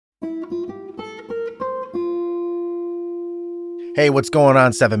Hey, what's going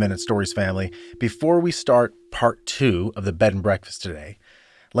on, 7-Minute Stories family? Before we start part 2 of the bed and breakfast today,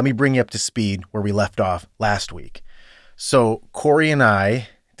 let me bring you up to speed where we left off last week. So, Corey and I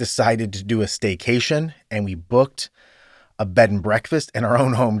decided to do a staycation, and we booked a bed and breakfast in our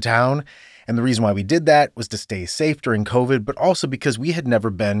own hometown. And the reason why we did that was to stay safe during COVID, but also because we had never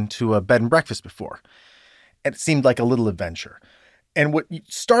been to a bed and breakfast before. It seemed like a little adventure. And what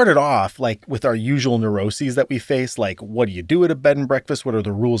started off like with our usual neuroses that we face, like what do you do at a bed and breakfast? What are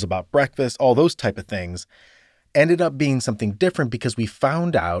the rules about breakfast? All those type of things ended up being something different because we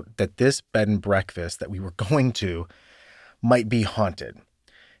found out that this bed and breakfast that we were going to might be haunted.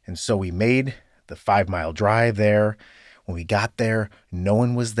 And so we made the 5-mile drive there. When we got there, no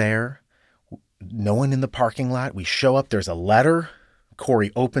one was there. No one in the parking lot. We show up, there's a letter.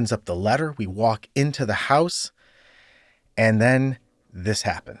 Corey opens up the letter. We walk into the house. And then this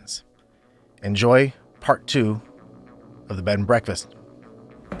happens. Enjoy part 2 of the bed and breakfast.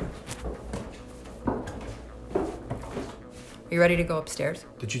 Are you ready to go upstairs?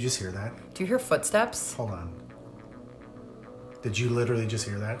 Did you just hear that? Do you hear footsteps? Hold on. Did you literally just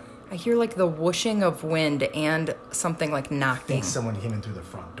hear that? I hear like the whooshing of wind and something like I knocking. think someone came in through the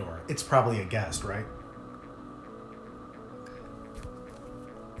front door. It's probably a guest, right?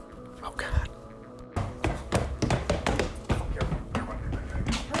 Oh, God.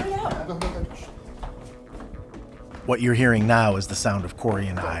 Hurry up. What you're hearing now is the sound of Corey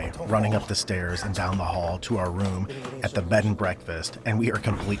and I running up the stairs and down the hall to our room at the bed and breakfast, and we are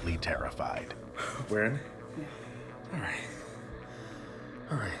completely terrified. We're in? All right.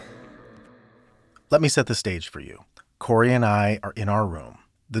 All right. Let me set the stage for you. Corey and I are in our room.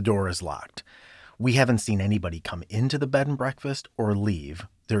 The door is locked. We haven't seen anybody come into the bed and breakfast or leave.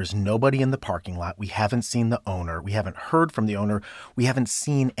 There is nobody in the parking lot. We haven't seen the owner. We haven't heard from the owner. We haven't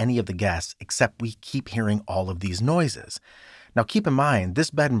seen any of the guests, except we keep hearing all of these noises. Now, keep in mind, this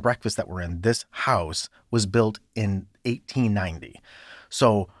bed and breakfast that we're in, this house, was built in 1890.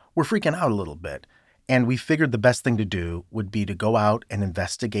 So we're freaking out a little bit. And we figured the best thing to do would be to go out and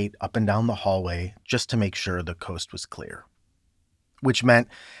investigate up and down the hallway just to make sure the coast was clear. Which meant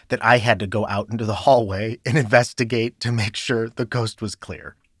that I had to go out into the hallway and investigate to make sure the coast was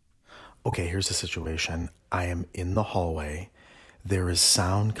clear. Okay, here's the situation. I am in the hallway. There is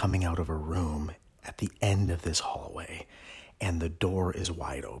sound coming out of a room at the end of this hallway, and the door is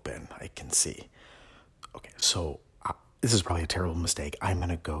wide open. I can see. Okay, so this is probably a terrible mistake. I'm going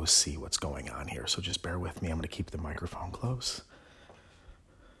to go see what's going on here, so just bear with me. I'm going to keep the microphone close.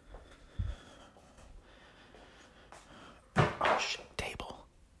 Oh, shit, table.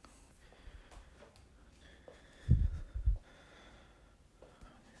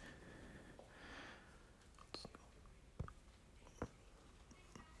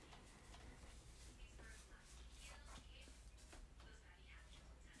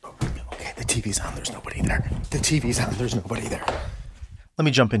 Okay, the TV's on. There's nobody there. The TV's on. There's nobody there. Let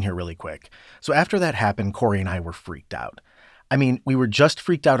me jump in here really quick. So after that happened, Corey and I were freaked out. I mean, we were just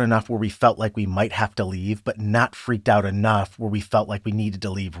freaked out enough where we felt like we might have to leave, but not freaked out enough where we felt like we needed to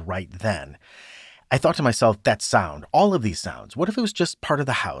leave right then. I thought to myself, that sound, all of these sounds, what if it was just part of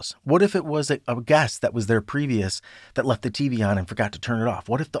the house? What if it was a guest that was there previous that left the TV on and forgot to turn it off?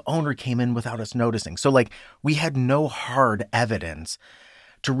 What if the owner came in without us noticing? So we had no hard evidence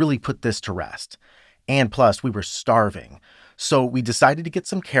to really put this to rest. And plus, we were starving. So we decided to get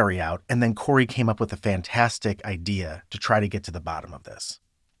some carryout, and then Corey came up with a fantastic idea to try to get to the bottom of this.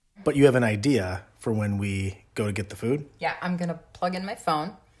 But you have an idea for when we go to get the food? Yeah, I'm going to plug in my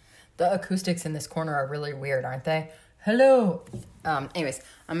phone. The acoustics in this corner are really weird, aren't they? Hello. Anyways,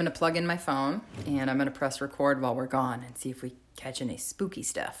 I'm going to plug in my phone, and I'm going to press record while we're gone and see if we catch any spooky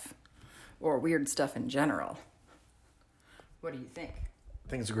stuff or weird stuff in general. What do you think? I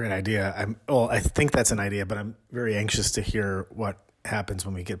think it's a great idea. I think that's an idea, but I'm very anxious to hear what happens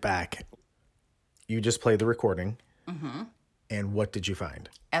when we get back. You just played the recording. Mm-hmm. And what did you find?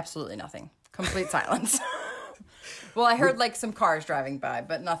 Absolutely nothing. Complete silence. Well, I heard some cars driving by,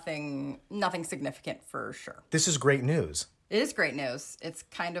 but nothing significant for sure. This is great news. It is great news. It's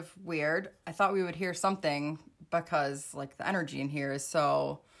kind of weird. I thought we would hear something because the energy in here is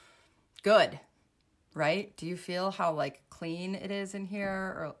so good. Right? Do you feel how clean it is in here?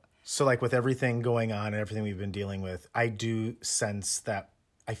 Or so with everything going on and everything we've been dealing with, I do sense that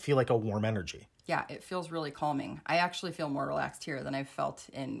I feel like a warm energy. Yeah, it feels really calming. I actually feel more relaxed here than I've felt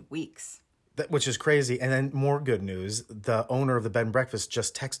in weeks. Which is crazy. And then more good news, the owner of the bed and breakfast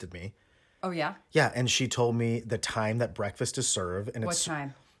just texted me. Oh, yeah? Yeah, and she told me the time that breakfast is served. And what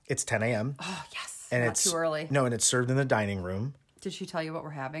time? It's 10 a.m. Oh, yes. And Not too early. No, and it's served in the dining room. Did she tell you what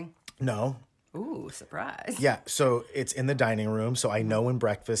we're having? No. Ooh, surprise. Yeah, so it's in the dining room, so I know in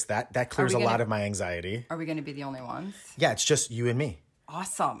breakfast that clears a lot of my anxiety. Are we going to be the only ones? Yeah, it's just you and me.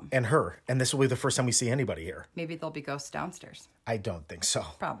 Awesome. And her. And this will be the first time we see anybody here. Maybe there'll be ghosts downstairs. I don't think so.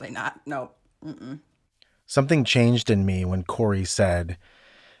 Probably not. Nope. Something changed in me when Corey said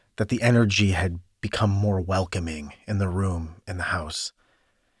that the energy had become more welcoming in the room, in the house.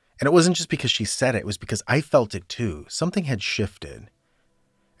 And it wasn't just because she said it was because I felt it too. Something had shifted.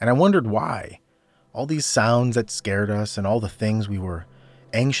 And I wondered why. All these sounds that scared us and all the things we were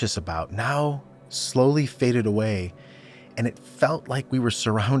anxious about now slowly faded away, and it felt like we were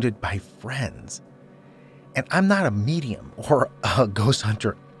surrounded by friends. And I'm not a medium or a ghost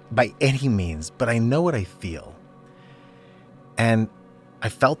hunter by any means, but I know what I feel. And I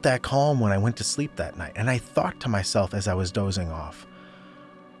felt that calm when I went to sleep that night. And I thought to myself as I was dozing off,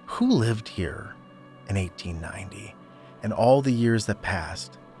 who lived here in 1890 and all the years that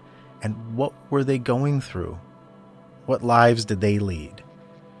passed? And what were they going through? What lives did they lead?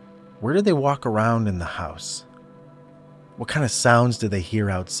 Where did they walk around in the house? What kind of sounds did they hear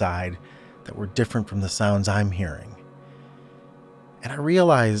outside that were different from the sounds I'm hearing? And I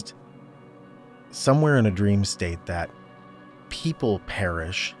realized somewhere in a dream state that people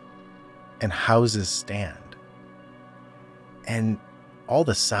perish and houses stand. And all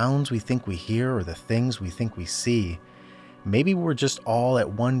the sounds we think we hear or the things we think we see, maybe we're just all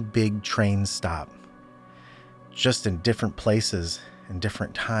at one big train stop, just in different places and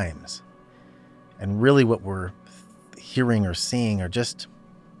different times. And really what we're hearing or seeing are just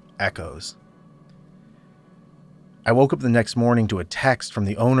echoes. I woke up the next morning to a text from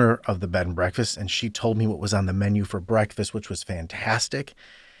the owner of the bed and breakfast, and she told me what was on the menu for breakfast, which was fantastic.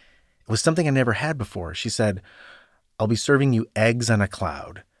 It was something I never had before. She said, I'll be serving you eggs on a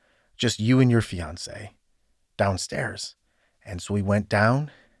cloud, just you and your fiance, downstairs. And so we went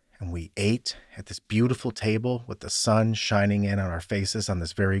down and we ate at this beautiful table with the sun shining in on our faces on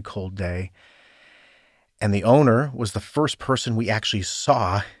this very cold day. And the owner was the first person we actually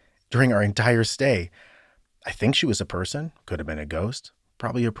saw during our entire stay. I think she was a person, could have been a ghost,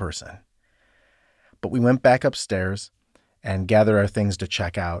 probably a person. But we went back upstairs and gathered our things to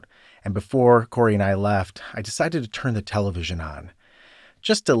check out. And before Corey and I left, I decided to turn the television on,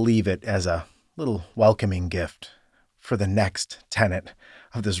 just to leave it as a little welcoming gift for the next tenant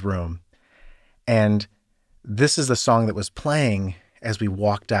of this room. And this is the song that was playing as we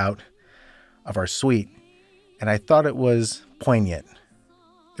walked out of our suite. And I thought it was poignant.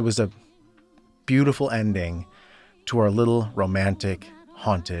 It was a beautiful ending to our little romantic,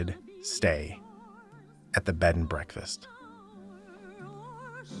 haunted stay at the bed and breakfast.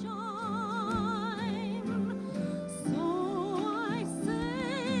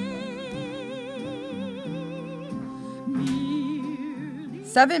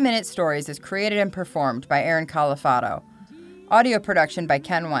 Seven Minute Stories is created and performed by Aaron Califato. Audio production by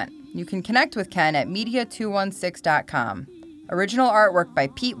Ken Wendt. You can connect with Ken at media216.com. Original artwork by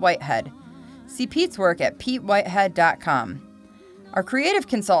Pete Whitehead. See Pete's work at petewhitehead.com. Our creative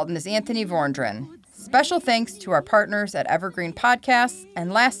consultant is Anthony Vorndren. Special thanks to our partners at Evergreen Podcasts.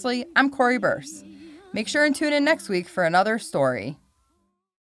 And lastly, I'm Corey Burse. Make sure and tune in next week for another story.